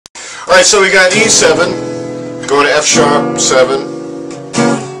Alright, so we got E7, going to F sharp 7,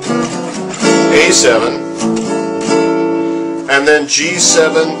 A7, and then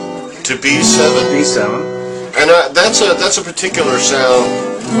G7 to B7. B7. And that's a particular sound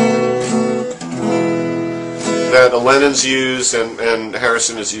that Lennon's used and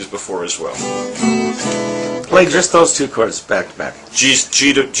Harrison has used before as well. Play just those two chords back to back.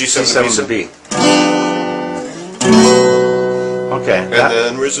 G7 G7 to B. Okay. And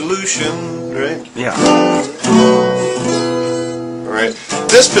then resolution, right? Yeah. Alright.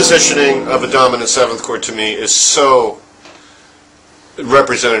 This positioning of a dominant 7th chord to me is so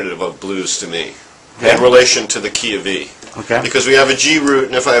representative of blues to me. Okay. In relation to the key of E. Okay. Because we have a G root,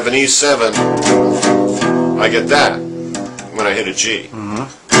 and if I have an E7, I get that when I hit a G.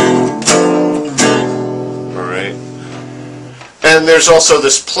 Alright. And there's also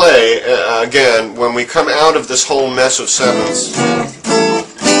this play, again, when we come out of this whole mess of 7s,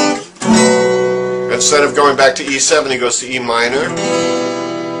 instead of going back to E7, he goes to E minor.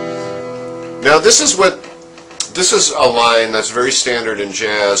 Now this is a line that's very standard in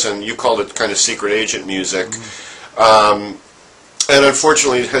jazz, and you called it kind of secret agent music. And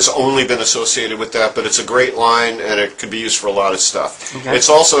unfortunately it has only been associated with that, but it's a great line and it could be used for a lot of stuff. Okay. It's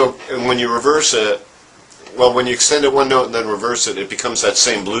also, when you reverse it, well, when you extend it one note and then reverse it, it becomes that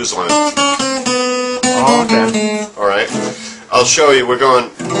same blues line. Oh, okay. Alright. I'll show you. We're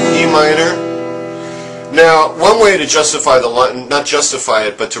going E minor. Now, one way to justify the line, not justify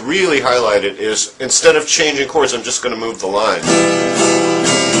it, but to really highlight it is, instead of changing chords, I'm just going to move the line.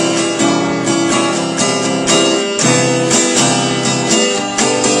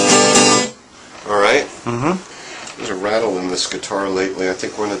 Alright? There's a rattle in this guitar lately. I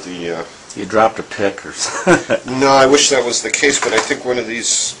think one of the... You dropped a pick or something. No, I wish that was the case, but I think one of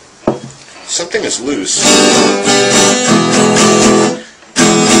these... Something is loose. I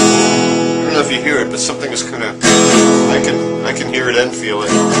don't know if you hear it, but something is kind of... I can hear it and feel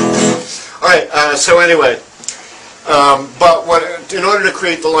it. Alright, so anyway... but in order to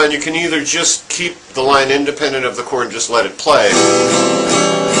create the line, you can either just keep the line independent of the chord and just let it play.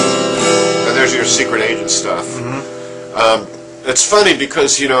 And there's your secret agent stuff. It's funny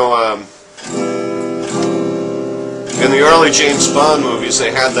because, you know, in the early James Bond movies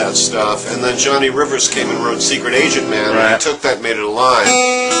they had that stuff, and then Johnny Rivers came and wrote Secret Agent Man, and he took that and made it a line.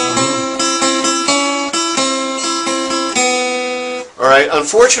 Alright,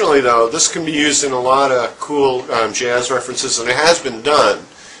 unfortunately though, this can be used in a lot of cool jazz references, and it has been done,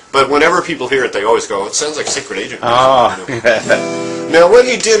 but whenever people hear it they always go, it sounds like Secret Agent Man. Oh, Now what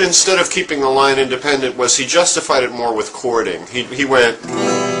he did instead of keeping the line independent was he justified it more with chording. He went,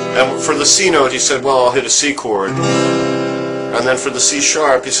 and for the C note he said, well, I'll hit a C chord, and then for the C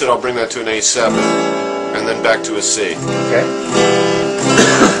sharp he said, I'll bring that to an A7, and then back to a C. Okay.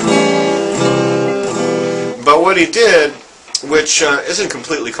 But what he did, which isn't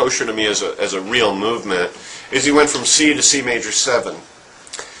completely kosher to me as a real movement, is he went from C to C major 7.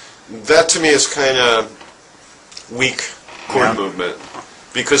 That to me is kind of weak chord movement,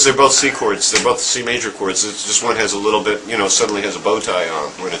 because they're both C chords, they're both C major chords. It's just one has a little bit, you know, suddenly has a bow tie on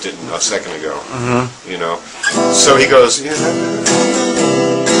when it didn't a second ago. You know, so he goes, yeah.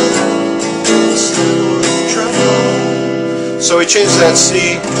 So he changed that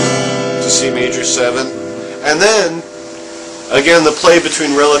C to C major 7, and then again the play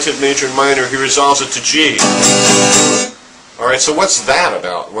between relative major and minor, he resolves it to G. Alright, so what's that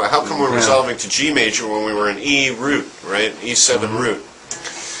about? Well, how come we're resolving to G major when we were in E root, right? E7 root.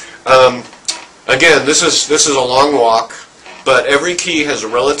 Again, this is a long walk, but every key has a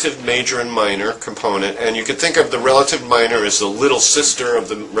relative major and minor component, and you can think of the relative minor as the little sister of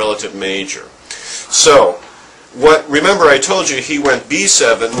the relative major. So, remember I told you he went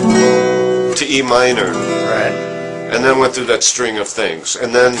B7 to E minor, and then went through that string of things,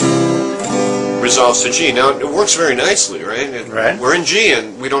 and then resolves to G. Now, it works very nicely, right? We're in G,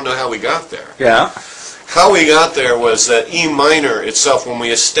 and we don't know how we got there. Yeah. How we got there was that E minor itself, when we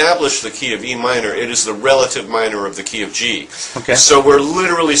establish the key of E minor, it is the relative minor of the key of G. Okay. So we're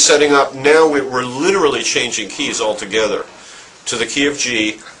literally setting up, now we're literally changing keys altogether to the key of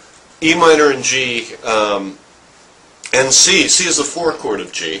G, E minor and G, and C. C is the 4th chord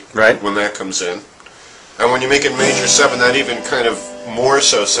of G, when that comes in. And when you make it major 7, that even kind of more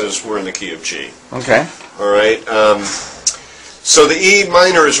so says we're in the key of G. Okay. Alright, so the E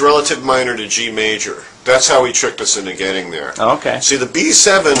minor is relative minor to G major. That's how he tricked us into getting there. Okay. See, the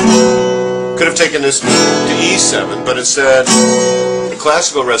B7 could have taken this to E7, but instead, the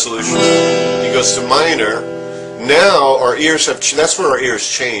classical resolution, he goes to minor. Now, our ears have, that's where our ears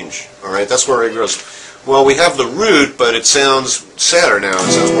change. Alright, that's where he goes, Well, we have the root, but it sounds sadder now.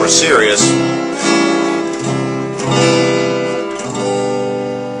 It sounds more serious.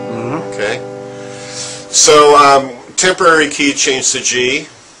 Okay. So, temporary key change to G,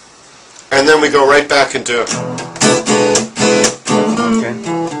 and then we go right back into,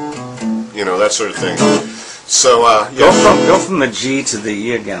 you know, that sort of thing. So, yeah. Go from the G to the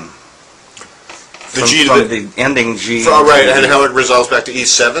E again. The G to the ending G. Oh, right, and how it resolves back to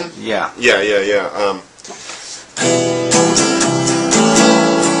E7? Yeah. Yeah.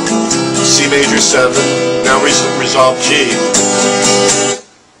 C major 7. Now resolve G.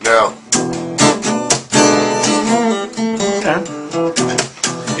 Now. Okay.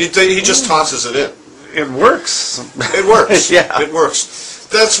 He just tosses it in. It works. It works. Yeah. It works.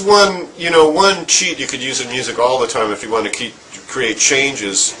 That's one cheat you could use in music all the time if you want to create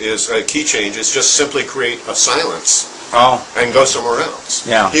changes, key changes, just simply create a silence. Oh. And go somewhere else.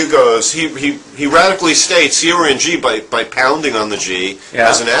 Yeah. He radically states here we're in G by pounding on the G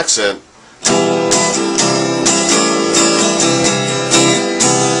as an accent.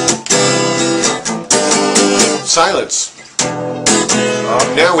 Silence.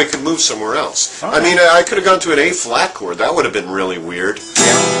 Now we could move somewhere else. Okay. I mean, I could have gone to an A flat chord. That would have been really weird. This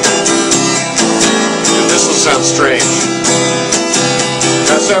will sound strange.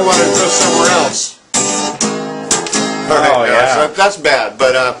 That's I want to go somewhere else. All right, so that's bad,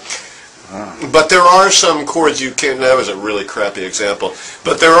 but there are some chords you can. That was a really crappy example,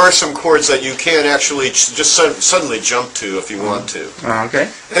 but there are some chords that you can actually just suddenly jump to if you want to. Okay.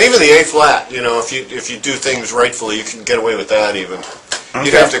 And even the A flat, if you do things rightfully, you can get away with that even. Okay.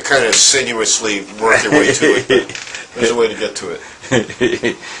 You'd have to kind of sinuously work your way to it. But there's a way to get to it.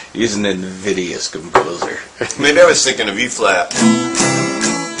 He's an invidious composer. Maybe I was thinking of E flat.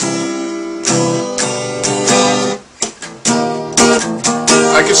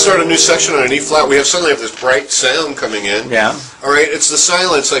 I could start a new section on an E flat. We suddenly have this bright sound coming in. Yeah. All right. It's the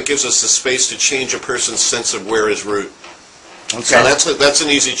silence that gives us the space to change a person's sense of where is root. Okay. So that's an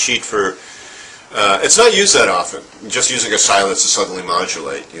easy cheat for. It's not used that often. Just using a silence to suddenly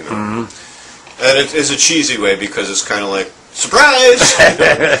modulate. And it is a cheesy way because it's kind of like surprise.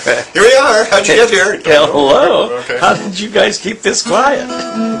 Here we are. How'd you get here? Hello. Okay. How did you guys keep this quiet?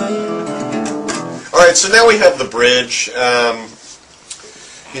 All right. So now we have the bridge.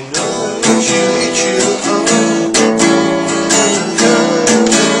 You know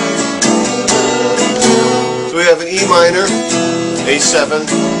so we have an E minor, A7,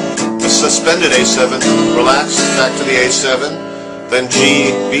 a suspended A7, relaxed back to the A7, then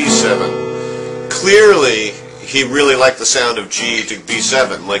G, B7. Clearly, he really liked the sound of G to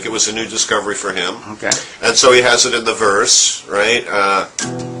B7, like it was a new discovery for him. Okay. And so he has it in the verse, right?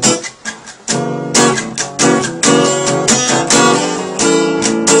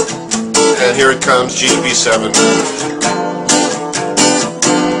 And here it comes, G to B7.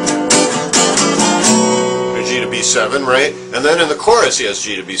 Or G to B7, right? And then in the chorus he has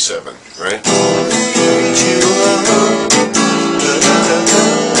G to B7, right?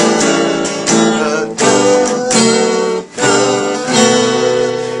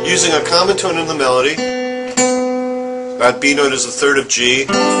 Using a common tone in the melody. That B note is the third of G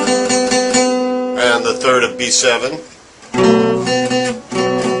and the third of B7.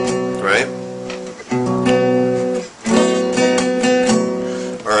 Right?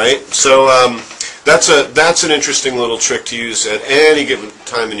 Alright, so that's an interesting little trick to use at any given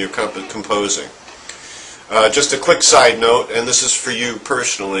time in your composing. Just a quick side note, and this is for you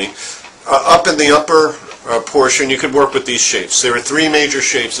personally. Up in the upper portion, you could work with these shapes. There are 3 major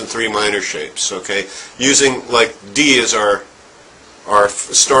shapes and 3 minor shapes, okay? Using, like, D as our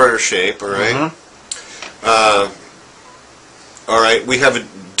starter shape, alright? Alright, we have a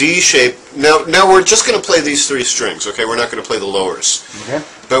D shape. Now we're just going to play these 3 strings, okay? We're not going to play the lowers. Okay.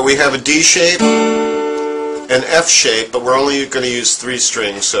 But we have a D shape, an F shape, but we're only going to use 3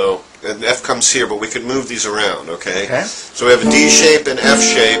 strings, so an F comes here, but we could move these around, okay? So we have a D shape, an F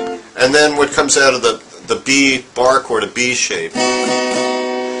shape, and then what comes out of the B bar chord, a B shape.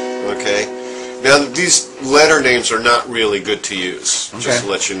 Okay? Now, these letter names are not really good to use, just to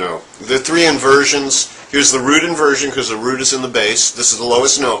let you know. The 3 inversions. Here's the root inversion, because the root is in the bass. This is the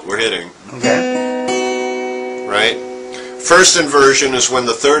lowest note we're hitting. Okay. Right? First inversion is when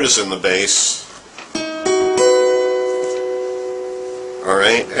the third is in the bass.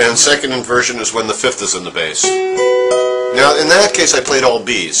 Alright? And second inversion is when the fifth is in the bass. Now, in that case, I played all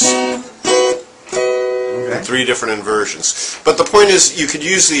Bs. 3 different inversions. But the point is, you could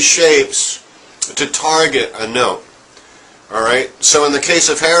use these shapes to target a note. Alright? So in the case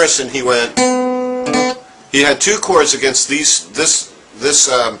of Harrison, he had 2 chords against this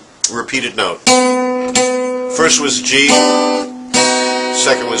repeated note. First was G,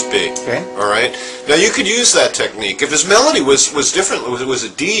 second was B. Okay. All right. Now you could use that technique. If his melody was different, it was a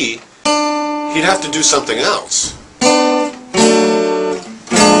D, he'd have to do something else.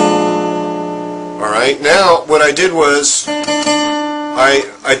 All right. Now what I did was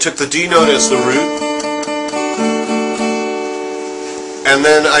I took the D note as the root, and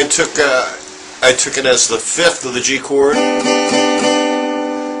then I took it as the fifth of the G chord,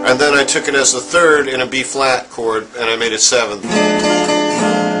 and then I took it as the third in a B flat chord, and I made it seventh.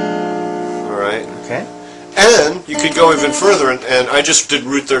 All right. Okay. And you could go even further, and I just did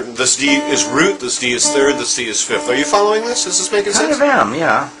root third. This D is root, this D is third, this D is fifth. Are you following this? Is this making sense? Kind of am,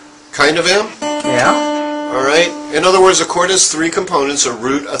 yeah. Kind of am? Yeah. All right. In other words, a chord has three components: a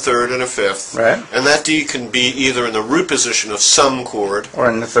root, a third, and a fifth. Right. And that D can be either in the root position of some chord, Or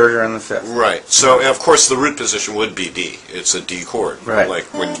in the third or in the fifth. right. So, and of course, the root position would be D. It's a D chord. Right. Like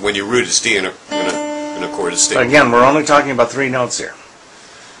when you root, it's D in a chord, it's D. But again, we're only talking about 3 notes here.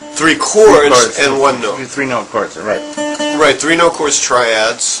 Three chords and one note. 3 note chords, right. Right. 3 note chords,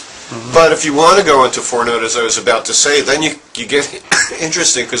 triads. But if you want to go into 4 note, as I was about to say, then you get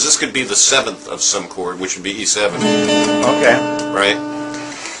interesting, because this could be the seventh of some chord, which would be E7. Okay. Right?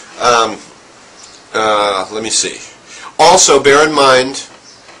 Let me see. Also, bear in mind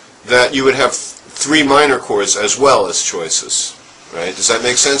that you would have 3 minor chords as well as choices. Right? Does that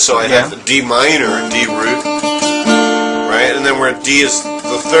make sense? So I have D minor, D root, right? And then where D is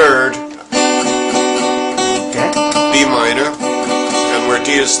the third, Okay. B minor, and where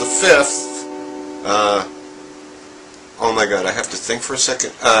D is the fifth, oh my God, I have to think for a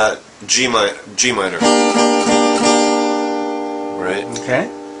second, G minor. Right? Okay.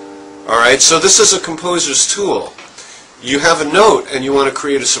 Alright, so this is a composer's tool. You have a note and you want to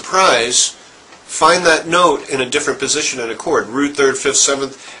create a surprise, find that note in a different position in a chord, root, third, fifth,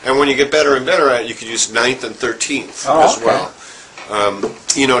 seventh, and when you get better and better at it, you could use ninth and 13th as well.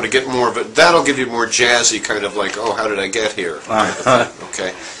 You know, to get more of it. That'll give you more jazzy, kind of like, oh, how did I get here?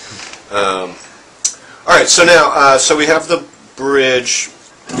 Okay. All right, so now, so we have the bridge.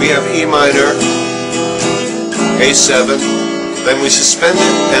 We have E minor, A7. Then we suspend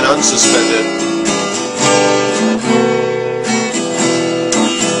it and unsuspend it.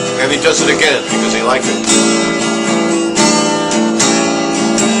 And he does it again because he liked it.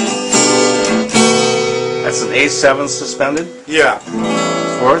 That's an A7 suspended? Yeah.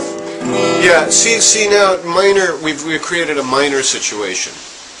 Fourth? Yeah, see now, minor, we've created a minor situation,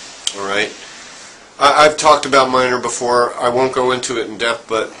 all right? I've talked about minor before. I won't go into it in depth,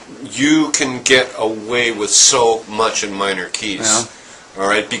 but you can get away with so much in minor keys, all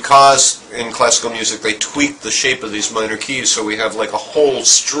right? Because in classical music, they tweak the shape of these minor keys, so we have like a whole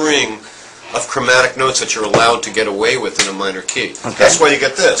string of chromatic notes that you're allowed to get away with in a minor key. Okay. That's why you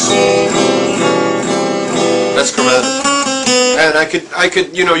get this. That's chromatic. And I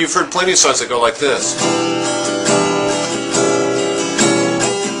could, you know, you've heard plenty of songs that go like this.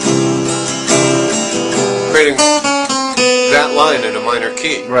 Creating that line in a minor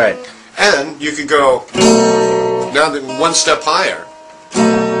key. Right. And you could go, now then, one step higher.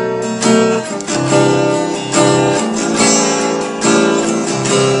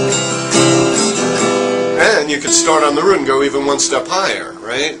 And you could start on the root and go even one step higher,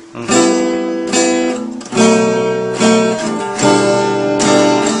 right?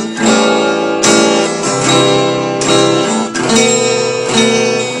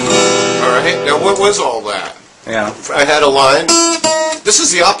 What was all that? Yeah. I had a line. This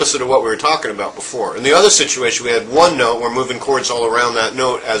is the opposite of what we were talking about before. In the other situation, we had one note. We're moving chords all around that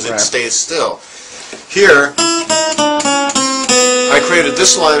note as it stays still. Here, I created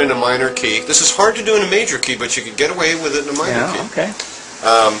this line in a minor key. This is hard to do in a major key, but you can get away with it in a minor key. Okay.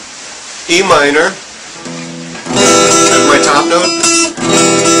 E minor as my top note.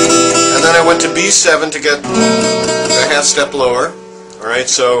 And then I went to B7 to get a half step lower. All right,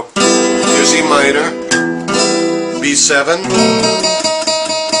 so here's E minor, B7.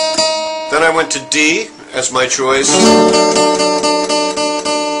 Then I went to D as my choice.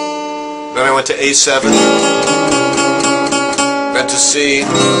 Then I went to A7. Then to C.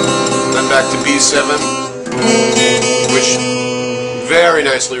 Then back to B7, which very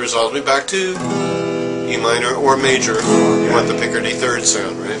nicely resolves me back to E minor or major. You want the Picardy third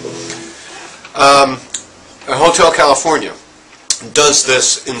sound, right? Hotel California does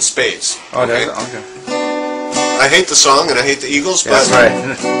this in spades. Oh, okay? okay. I hate the song and I hate the Eagles, but that's right.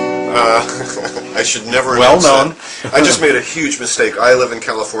 I should never Well announce known. that. I just made a huge mistake. I live in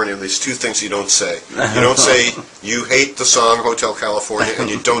California, and these two things you don't say. You don't say you hate the song Hotel California, and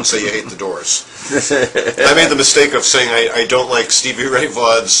you don't say you hate the Doors. I made the mistake of saying I don't like Stevie Ray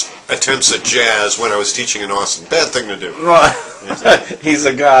Vaughan's attempts at jazz when I was teaching in Austin. Bad thing to do. He's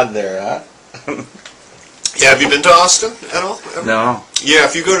a god there, huh? Yeah, have you been to Austin at all? Ever? No. Yeah,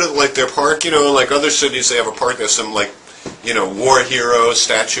 if you go to like their park, like other cities, they have a park. There's some like war hero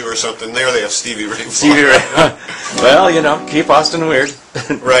statue or something. There they have Stevie Ray Vaughan. Stevie Ray. Well, keep Austin weird.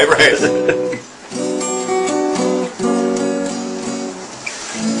 Right.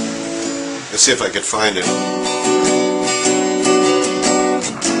 Let's see if I could find it.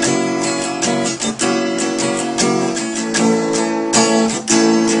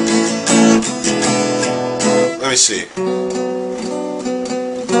 Let me see.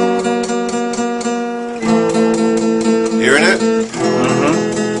 Hearing it? Mm-hmm.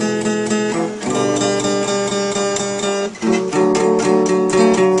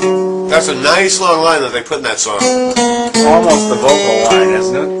 That's a nice long line that they put in that song. Almost the vocal line,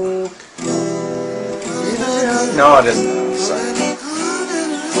 isn't it? No, it isn't. Sorry.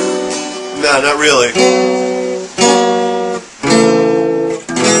 No, not really.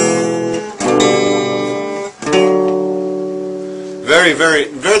 Very,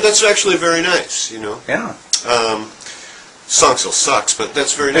 that's actually very nice, Yeah. Song still sucks, but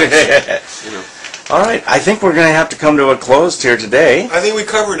that's very nice. All right, I think we're going to have to come to a close here today. I think we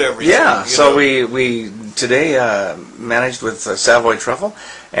covered everything. Yeah, so we today managed with Savoy Truffle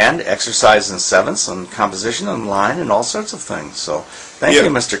and exercise in sevenths and composition and line and all sorts of things. So thank you,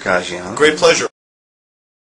 Mr. Caggiano. Great pleasure.